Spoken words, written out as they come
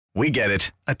We get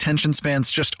it. Attention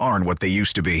spans just aren't what they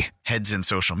used to be. Heads in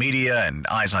social media and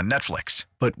eyes on Netflix.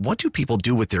 But what do people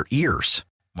do with their ears?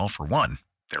 Well, for one,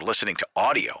 they're listening to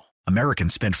audio.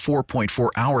 Americans spend 4.4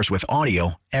 hours with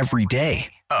audio every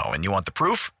day. Oh, and you want the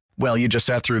proof? Well, you just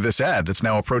sat through this ad that's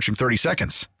now approaching 30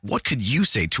 seconds. What could you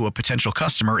say to a potential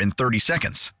customer in 30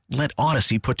 seconds? Let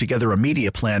Odyssey put together a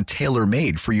media plan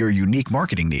tailor-made for your unique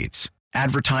marketing needs.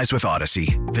 Advertise with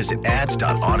Odyssey. Visit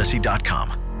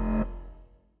ads.odyssey.com.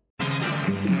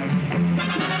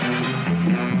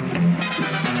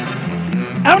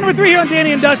 Hour number 3 here on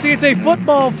Danny and Dusty. It's a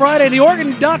football Friday. The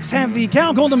Oregon Ducks have the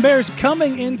Cal Golden Bears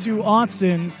coming into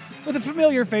Autzen with a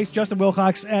familiar face, Justin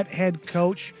Wilcox, at head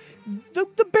coach. The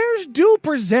Bears do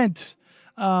present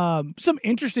some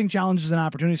interesting challenges and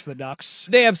opportunities for the Ducks.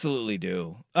 They absolutely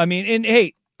do. I mean, and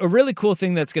hey, a really cool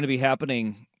thing that's going to be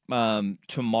happening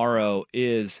tomorrow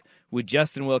is with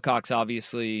Justin Wilcox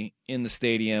obviously in the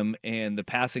stadium and the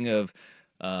passing of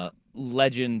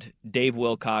legend Dave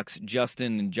Wilcox,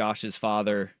 Justin and Josh's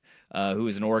father, who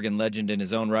is an Oregon legend in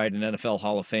his own right, an NFL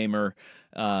Hall of Famer.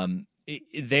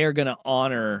 They're going to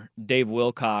honor Dave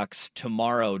Wilcox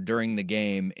tomorrow during the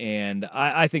game, and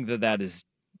I think that is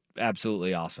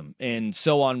absolutely awesome and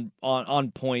so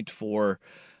on point for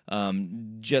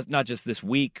just not just this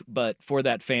week, but for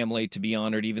that family to be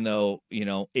honored. Even though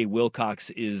a Wilcox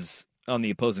is on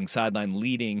the opposing sideline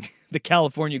leading the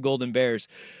California Golden Bears,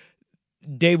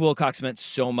 Dave Wilcox meant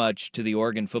so much to the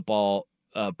Oregon football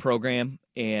program,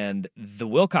 and the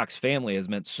Wilcox family has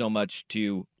meant so much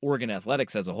to Oregon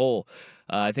athletics as a whole.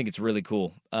 I think it's really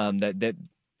cool that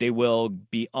they will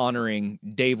be honoring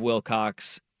Dave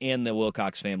Wilcox and the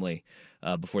Wilcox family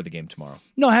before the game tomorrow.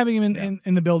 No, having him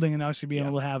in the building and obviously being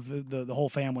able to have the whole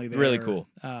family there, really cool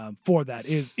for that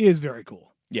is very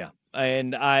cool. Yeah.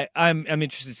 And I'm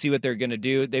interested to see what they're going to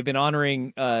do. They've been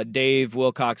honoring Dave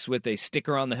Wilcox with a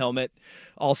sticker on the helmet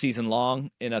all season long,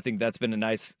 and I think that's been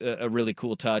a really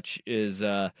cool touch. Is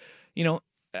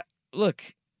look,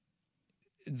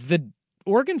 the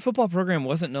Oregon football program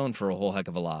wasn't known for a whole heck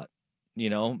of a lot,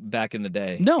 back in the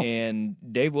day. No, and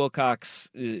Dave Wilcox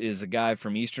is a guy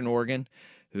from Eastern Oregon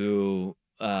who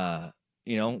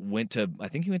went to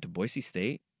Boise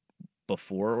State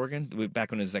before Oregon,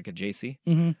 back when it was like a JC,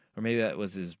 or maybe that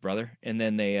was his brother. And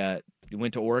then they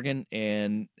went to Oregon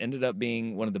and ended up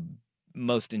being one of the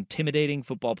most intimidating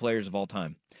football players of all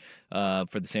time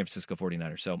for the San Francisco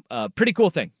 49ers. So pretty cool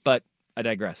thing, but I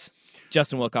digress.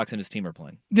 Justin Wilcox and his team are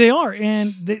playing. They are,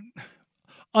 and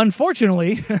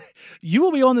unfortunately, you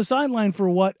will be on the sideline for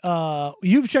what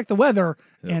you've checked the weather,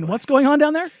 and what's going on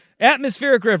down there?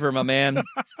 Atmospheric river, my man.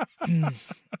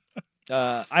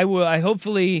 I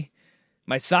hopefully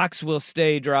my socks will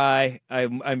stay dry.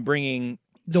 I'm bringing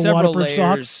the several waterproof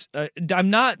layers. socks? I'm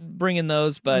not bringing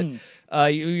those, but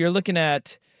you're looking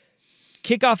at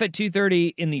kickoff at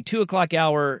 2:30 in the 2 o'clock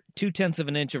hour. 0.2 of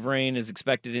an inch of rain is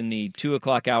expected in the 2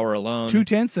 o'clock hour alone.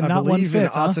 0.2 and not 1/5. I believe in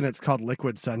Autzen it's called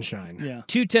liquid sunshine. Yeah,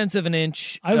 0.2 of an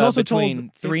inch. I was also between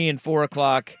told 3 and 4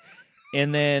 o'clock,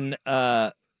 and then.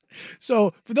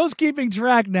 So for those keeping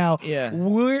track now, yeah,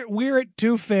 we're at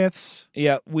 2/5.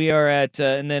 Yeah, we are at,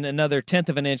 and then another 1/10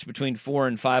 of an inch between 4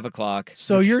 and 5 o'clock.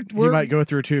 So he might go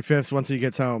through 2/5 once he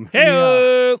gets home.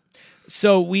 Hey,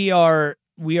 so we are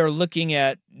looking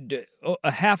at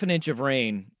a half an inch of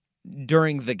rain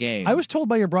during the game. I was told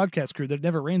by your broadcast crew that it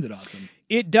never rains at Autzen.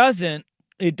 It doesn't.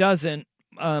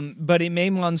 But it may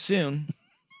monsoon.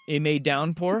 It may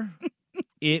downpour.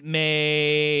 It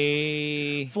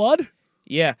may flood.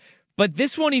 Yeah, but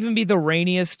this won't even be the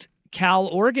rainiest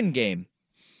Cal-Oregon game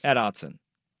at Autzen.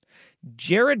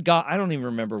 Jared Goff, I don't even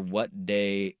remember what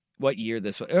year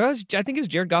this was. I think it was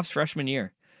Jared Goff's freshman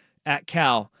year at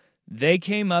Cal. They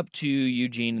came up to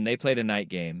Eugene and they played a night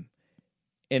game.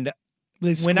 And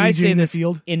when I say this,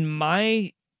 in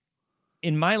my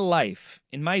life,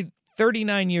 in my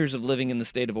 39 years of living in the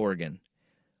state of Oregon,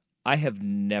 I have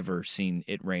never seen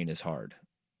it rain as hard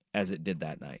as it did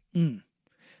that night.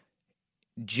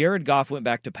 Jared Goff went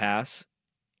back to pass,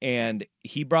 and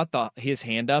he brought his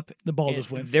hand up. The ball just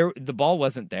went. The ball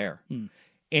wasn't there.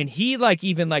 And he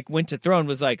even went to throw and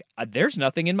was like, there's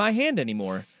nothing in my hand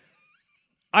anymore.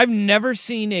 I've never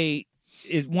seen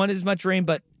one as much rain,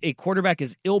 but a quarterback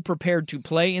is ill-prepared to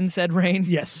play in said rain.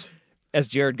 Yes. As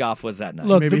Jared Goff was that night.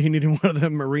 Look, maybe he needed one of the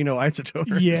Marino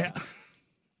isotoners. Yeah.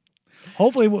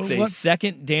 Hopefully, it's a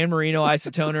second Dan Marino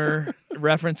isotoner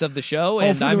reference of the show,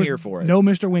 and I'm here for it. No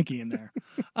Mr. Winky in there.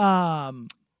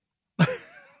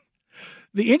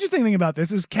 The interesting thing about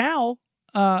this is Cal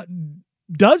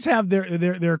does have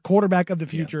their quarterback of the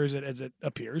future, as it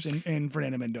appears, in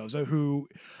Fernando Mendoza, who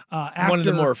one of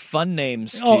the more fun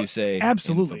names to say.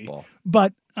 Absolutely, in football.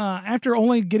 But after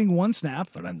only getting one snap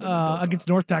Mendoza. against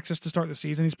North Texas to start the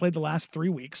season. He's played the last 3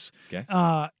 weeks. Okay.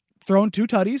 Thrown 2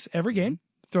 tutties every game,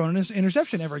 thrown his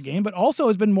interception every game, but also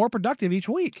has been more productive each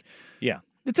week. Yeah.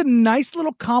 It's a nice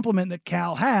little compliment that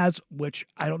Cal has, which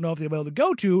I don't know if they'll be able to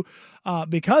go to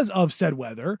because of said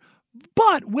weather.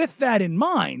 But with that in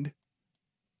mind,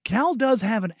 Cal does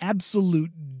have an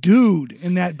absolute dude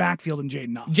in that backfield in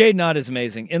Jaden Ott. Jaden Ott is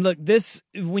amazing. And look,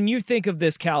 when you think of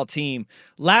this Cal team,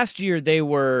 last year they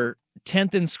were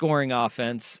 10th in scoring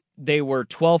offense. They were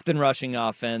 12th in rushing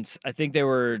offense. I think they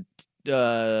were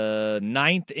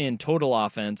 9th in total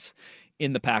offense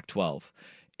in the Pac-12.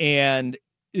 And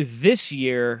this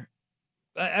year,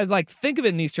 I think of it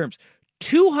in these terms,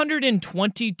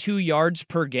 222 yards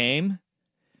per game.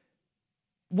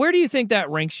 Where do you think that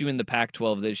ranks you in the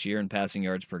Pac-12 this year in passing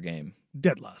yards per game?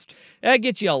 Dead last. That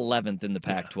gets you 11th in the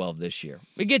Pac-12 this year.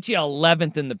 It gets you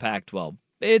 11th in the Pac-12.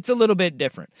 It's a little bit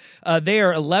different. They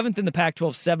are 11th in the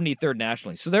Pac-12, 73rd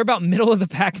nationally. So they're about middle of the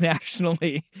pack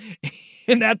nationally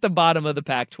and at the bottom of the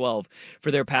Pac-12 for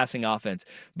their passing offense.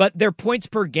 But their points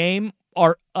per game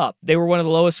are up. They were one of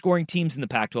the lowest scoring teams in the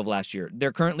Pac-12 last year.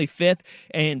 They're currently 5th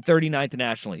and 39th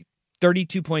nationally.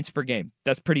 32 points per game.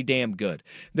 That's pretty damn good.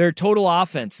 Their total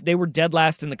offense, they were dead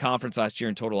last in the conference last year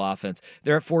in total offense.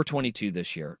 They're at 422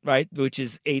 this year, right? Which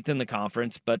is 8th in the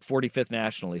conference, but 45th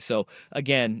nationally. So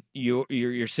again,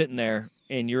 you're sitting there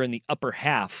and you're in the upper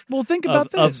half. Well, think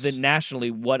about of the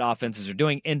nationally what offenses are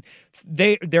doing, and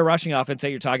their rushing offense that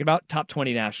you're talking about, top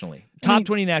 20 nationally, top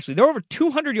 20 nationally. They're over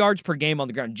 200 yards per game on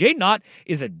the ground. Jaden Ott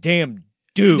is a damn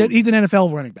dude. He's an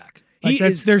NFL running back.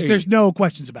 There's no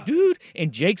questions about it. Dude,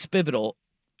 and Jake Spivital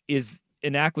is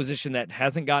an acquisition that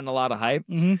hasn't gotten a lot of hype.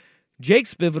 Mm-hmm. Jake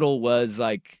Spivital was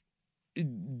like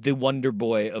the wonder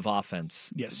boy of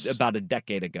offense about a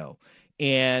decade ago.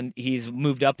 And he's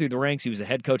moved up through the ranks. He was a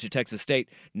head coach at Texas State.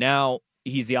 Now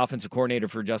he's the offensive coordinator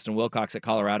for Justin Wilcox at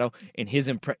Colorado, and his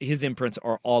imprints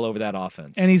are all over that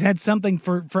offense. And he's had something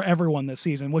for everyone this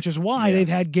season, which is why they've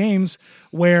had games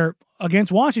where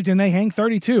against Washington, they hang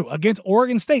 32. Against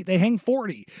Oregon State, they hang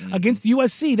 40. Mm-hmm. Against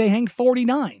USC, they hang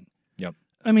 49. Yep.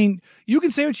 I mean, you can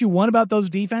say what you want about those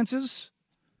defenses.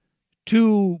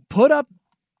 To put up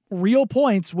real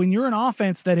points when you're an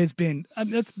offense that has been,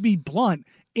 let's be blunt,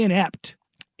 inept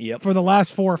for the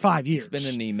last 4 or 5 years. It's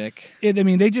been anemic.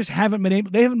 They just haven't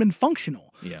been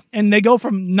functional. Yeah. And they go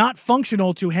from not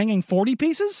functional to hanging 40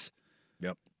 pieces.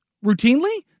 Yep.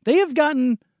 Routinely, they have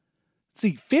gotten,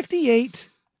 58,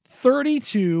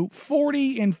 32,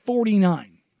 40, and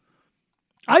 49.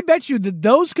 I bet you that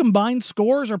those combined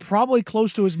scores are probably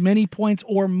close to as many points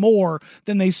or more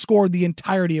than they scored the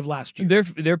entirety of last year.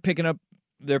 They're picking up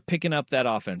that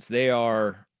offense. They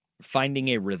are finding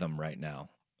a rhythm right now.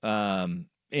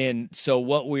 And so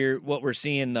what we're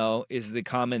seeing though is the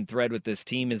common thread with this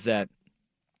team is that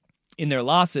in their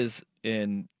losses,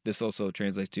 and this also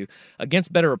translates to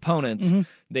against better opponents,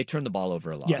 they turn the ball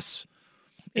over a lot. Yes.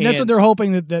 And that's what they're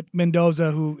hoping that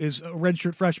Mendoza, who is a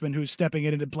redshirt freshman who's stepping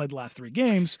in and had played the last 3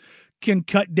 games, can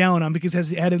cut down on because has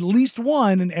had at least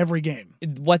one in every game.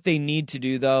 What they need to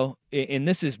do, though, and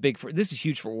this is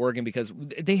huge for Oregon because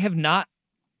they have not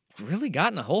really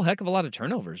gotten a whole heck of a lot of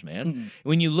turnovers, man. Mm-hmm.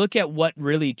 When you look at what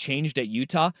really changed at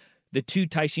Utah, the 2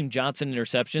 Tyshim Johnson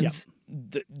interceptions,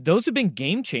 those have been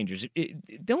game changers.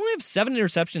 They only have 7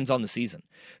 interceptions on the season.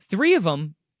 3 of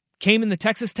them came in the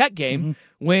Texas Tech game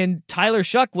when Tyler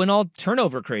Shuck went all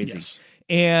turnover crazy. Yes.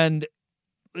 And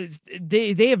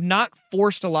they have not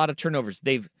forced a lot of turnovers.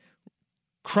 They've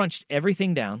crunched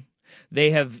everything down.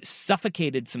 They have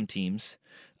suffocated some teams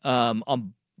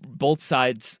on both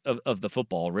sides of the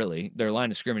football, really. Their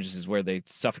line of scrimmages is where they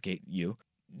suffocate you.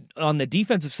 On the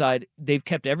defensive side, they've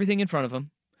kept everything in front of them.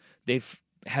 They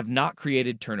have not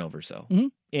created turnovers, though. Mm-hmm.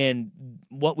 And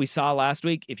what we saw last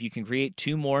week, if you can create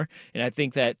 2 more, and I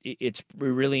think that it's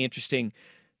really interesting,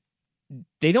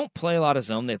 they don't play a lot of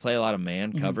zone. They play a lot of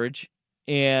man coverage.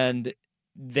 And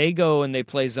they go and they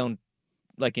play zone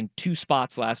like in 2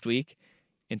 spots last week,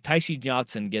 and Tyshim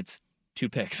Johnson gets 2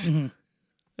 picks.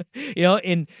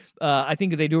 And I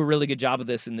think they do a really good job of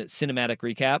this in the cinematic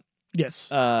recap. Yes.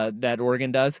 That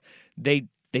Oregon does. They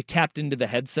tapped into the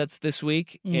headsets this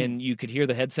week, and you could hear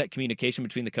the headset communication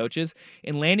between the coaches.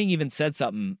 And Lanning even said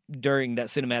something during that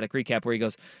cinematic recap where he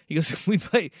goes,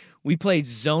 we play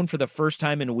zone for the first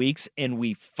time in weeks, and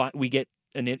we get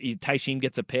Tyshim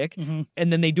gets a pick, and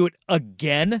then they do it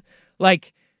again.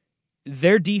 Like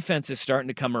their defense is starting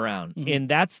to come around, and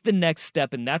that's the next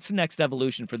step, and that's the next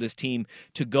evolution for this team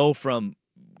to go from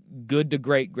good to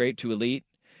great to elite.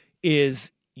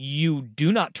 Is you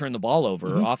do not turn the ball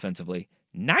over offensively.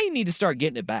 Now you need to start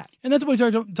getting it back. And that's what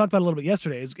we talked about a little bit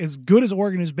yesterday. As good as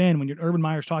Oregon has been, when Urban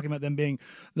Meyer's talking about them being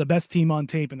the best team on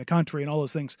tape in the country and all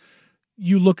those things,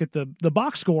 you look at the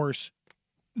box scores,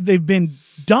 they've been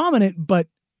dominant, but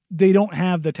they don't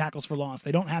have the tackles for loss.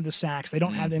 They don't have the sacks. They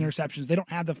don't have the interceptions. They don't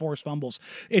have the forced fumbles.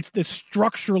 It's the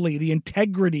structurally, the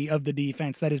integrity of the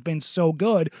defense that has been so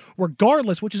good,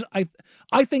 regardless, which is,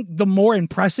 I think the more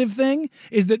impressive thing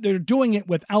is that they're doing it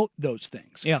without those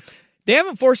things. Yeah. They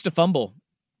haven't forced a fumble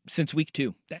since week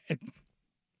 2.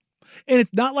 And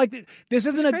it's not like this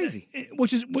isn't crazy.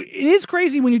 It is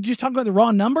crazy when you just talk about the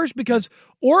raw numbers, because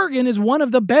Oregon is one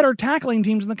of the better tackling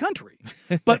teams in the country.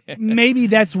 But maybe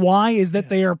that's why is that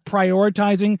they are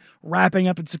prioritizing wrapping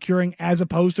up and securing as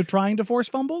opposed to trying to force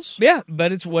fumbles. Yeah,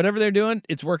 but it's whatever they're doing,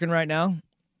 it's working right now.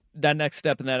 That next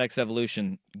step in that next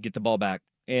evolution, get the ball back.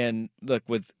 And look,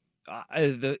 with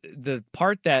the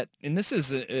part that, and this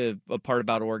is a part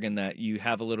about Oregon that you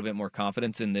have a little bit more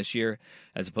confidence in this year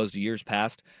as opposed to years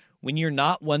past. When you're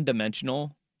not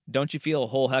one-dimensional, don't you feel a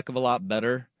whole heck of a lot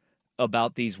better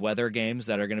about these weather games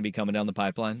that are going to be coming down the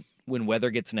pipeline when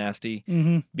weather gets nasty?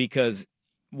 Mm-hmm. Because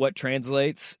what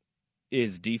translates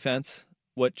is defense.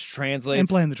 What translates And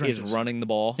playing the trenches. is running the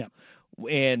ball. Yep.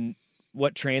 And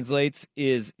what translates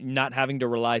is not having to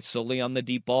rely solely on the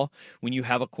deep ball when you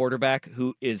have a quarterback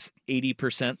who is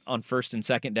 80% on first and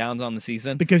second downs on the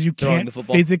season. Because you throwing can't the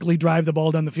football. physically drive the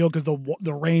ball down the field because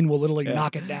the rain will literally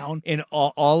knock it down. And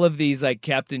all of these like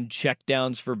captain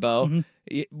checkdowns for Bo.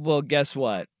 Mm-hmm. Well, guess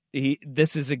what?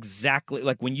 This is exactly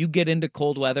like when you get into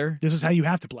cold weather. This is how you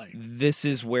have to play. This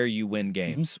is where you win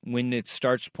games when it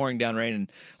starts pouring down rain,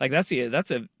 and like that's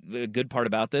a good part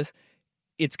about this.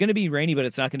 It's going to be rainy, but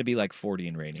it's not going to be like 40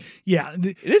 and rainy. Yeah,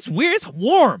 It's weird. It's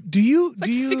warm. Do you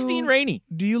Like 16 rainy.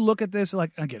 Do you look at this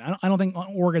like, again? I don't think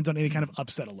Oregon's on any kind of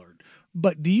upset alert,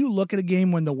 but do you look at a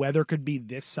game when the weather could be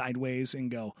this sideways and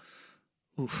go,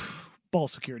 oof, ball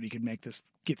security could make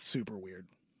this get super weird?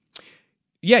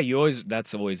 Yeah,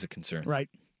 that's always a concern. Right.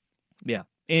 Yeah.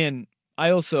 And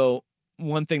I also,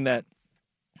 one thing that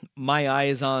my eye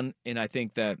is on, and I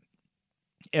think that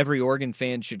every Oregon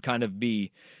fan should kind of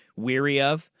be weary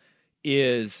of,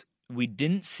 is we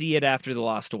didn't see it after the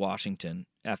loss to Washington,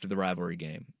 after the rivalry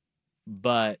game.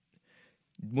 But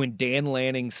when Dan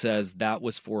Lanning says that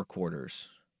was 4 quarters,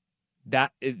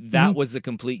 that was the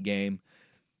complete game,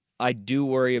 I do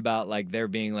worry about like there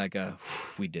being like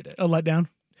we did it. A letdown?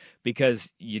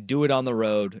 Because you do it on the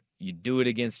road, you do it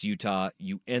against Utah,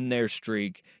 you end their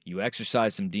streak, you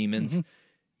exercise some demons.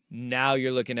 Now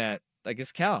you're looking at, like,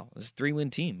 it's Cal. It's a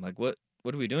 3-win team. Like, what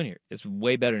are we doing here? It's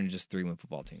way better than just 3-win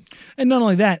football team. And not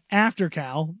only that, after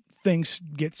Cal, things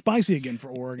get spicy again for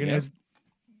Oregon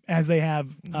as they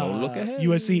have look ahead.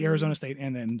 USC, Arizona State,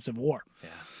 and then Civil War. Yeah.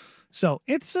 So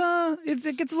it gets a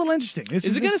little interesting.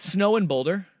 Is it going to snow in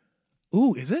Boulder?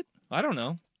 Ooh, is it? I don't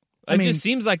know. I mean, just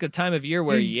seems like the time of year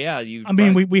where we had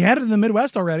it in the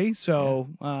Midwest already. So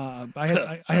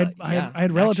I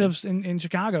had relatives in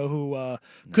Chicago who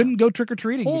couldn't go trick or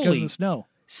treating because of the snow.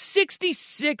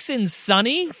 66 and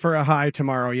sunny for a high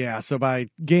tomorrow. Yeah. So by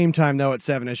game time though at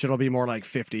 7ish, it'll be more like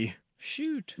 50.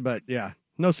 Shoot. But yeah,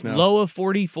 no snow. Low of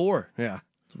 44. Yeah.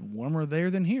 It's warmer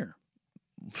there than here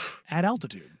at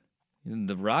altitude. In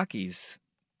the Rockies.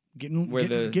 Getting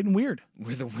weird.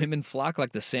 Where the women flock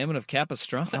like the salmon of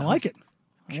Capistrano. I like it.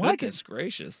 Goodness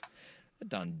gracious.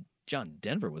 John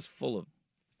Denver was full of...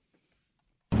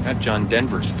 That John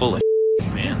Denver's full of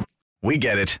man. We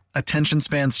get it. Attention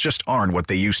spans just aren't what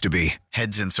they used to be.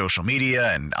 Heads in social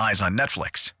media and eyes on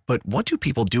Netflix. But what do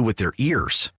people do with their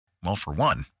ears? Well, for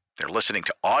one, they're listening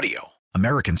to audio.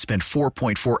 Americans spend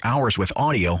 4.4 hours with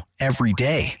audio every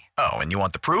day. Oh, and you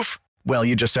want the proof? Well,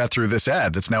 you just sat through this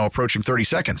ad that's now approaching 30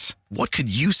 seconds. What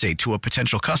could you say to a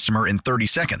potential customer in 30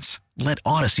 seconds? Let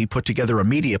Odyssey put together a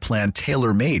media plan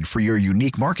tailor-made for your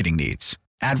unique marketing needs.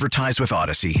 Advertise with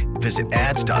Odyssey. Visit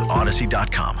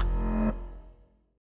ads.odyssey.com.